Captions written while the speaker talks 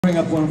Bring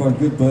up one of our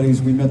good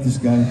buddies. We met this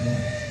guy.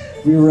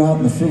 We were out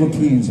in the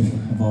Philippines,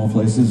 of all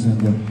places,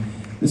 and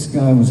this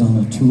guy was on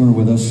a tour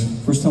with us.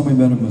 First time we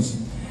met him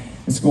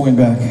it's going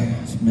back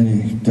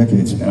many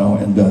decades now,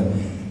 and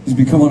he's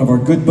become one of our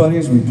good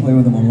buddies. We play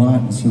with him a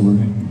lot, and so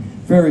we're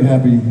very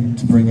happy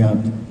to bring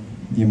out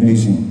the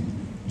amazing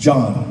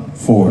John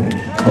Ford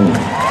Coley.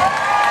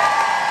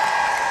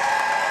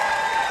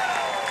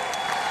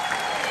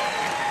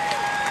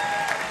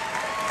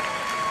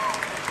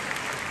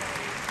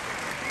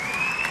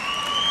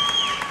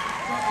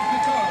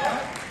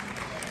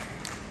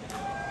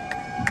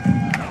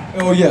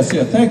 Oh yes,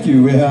 yeah, thank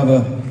you. We have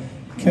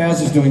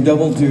Kaz is doing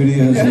double duty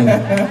as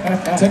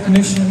a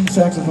technician,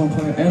 saxophone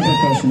player, and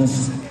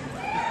percussionist.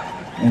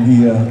 And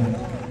he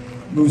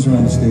moves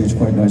around the stage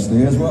quite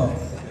nicely as well.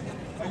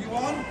 Are you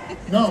on?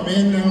 No,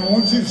 man, I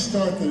want you to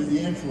start the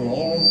intro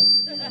all over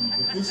again,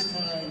 but this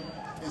time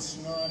it's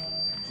not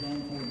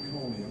John Ford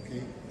Coley,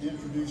 okay?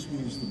 Introduce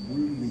me as the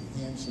brutally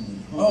handsome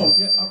and humble. Oh,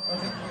 yeah,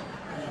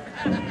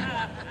 okay.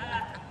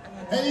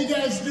 How you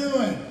guys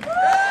doing?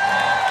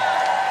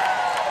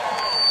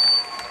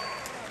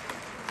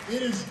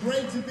 It is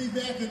great to be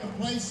back in a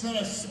place that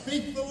I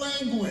speak the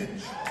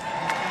language.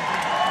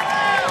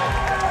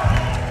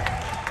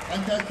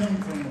 Like I come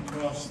from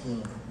across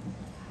the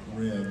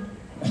red.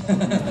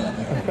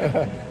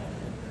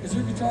 Is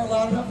your guitar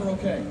loud enough or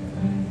okay?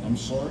 I'm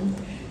sorry?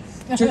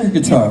 Check your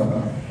guitar.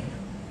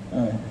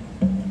 All right.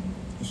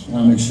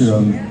 I'll make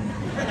sure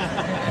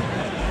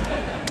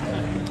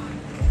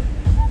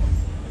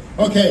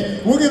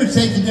Okay, we're going to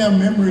take you down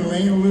memory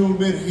lane a little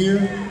bit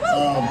here.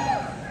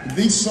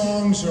 These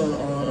songs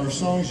are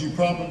songs you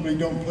probably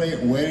don't play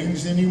at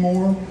weddings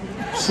anymore.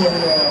 So, okay,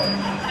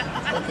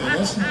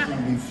 that's not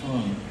going to be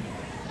fun.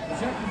 Is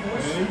that your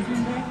voice?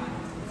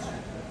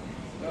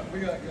 We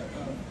got,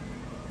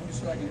 let me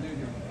see what I can do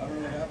here. I don't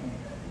know what happened.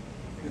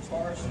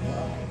 Guitars?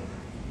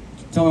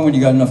 Tell me when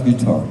you got enough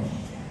guitar.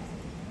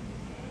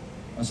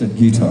 I said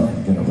guitar,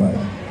 get it right.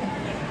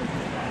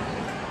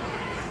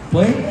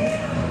 Play?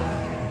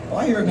 Oh,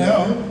 I hear it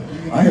now.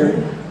 I hear it.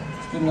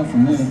 It's good enough for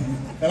me.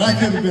 And I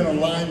could have been a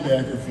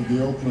linebacker for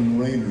the Oakland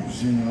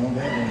Raiders, you know.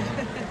 That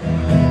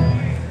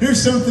was...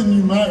 Here's something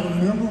you might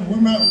remember. We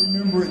might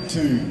remember it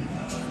too.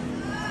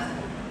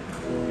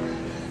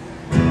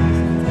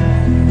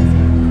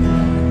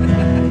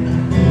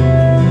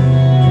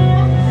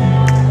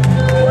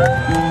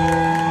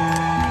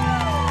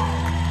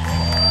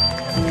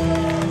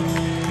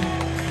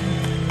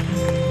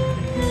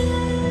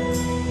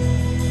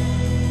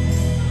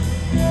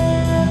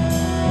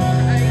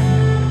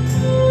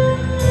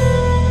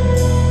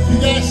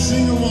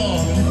 Sing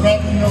along, you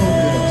probably know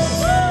this.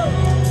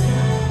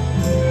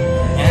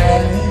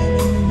 I'm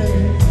in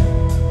bed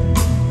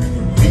with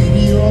the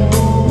radio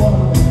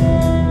on,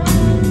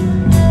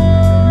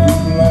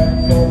 moonlight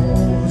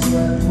falls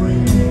like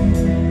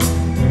rain,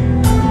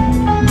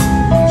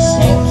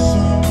 soft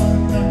summer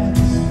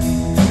nights,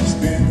 just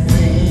been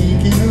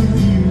thinking of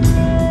you,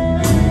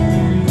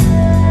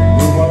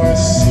 but while I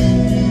see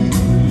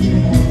you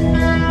again,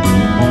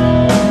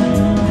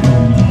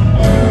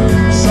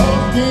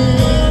 soft and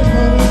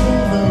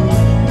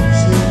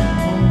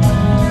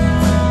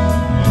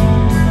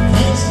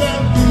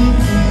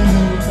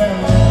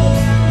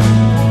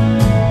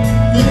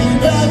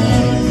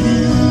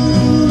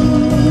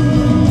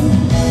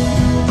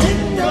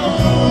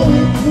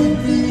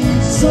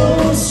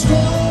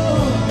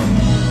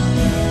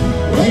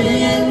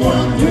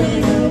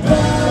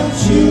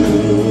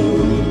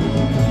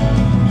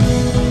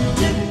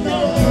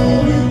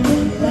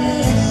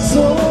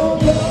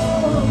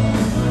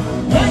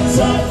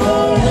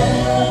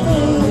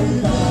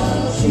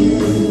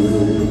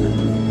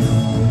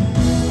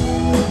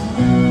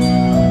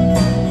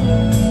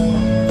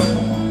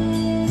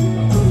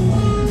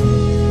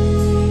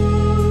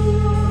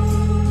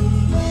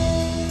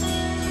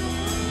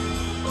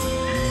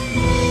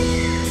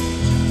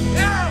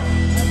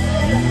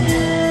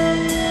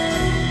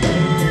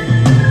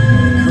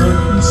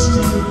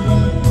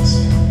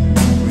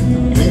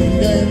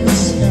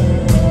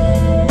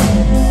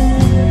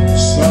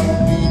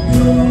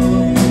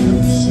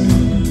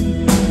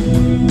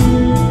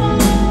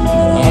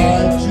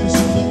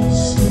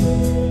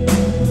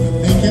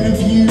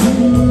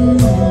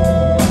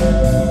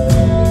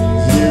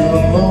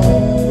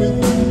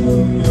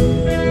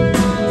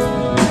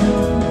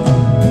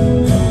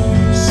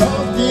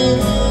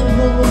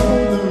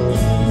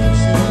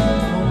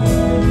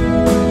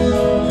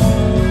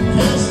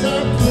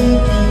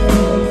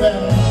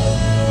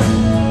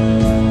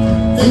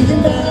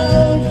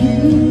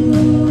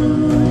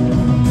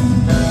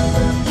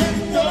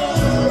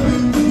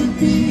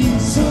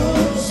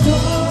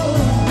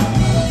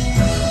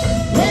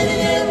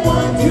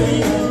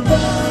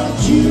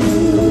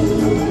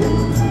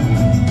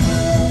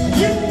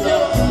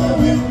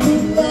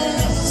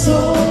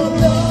so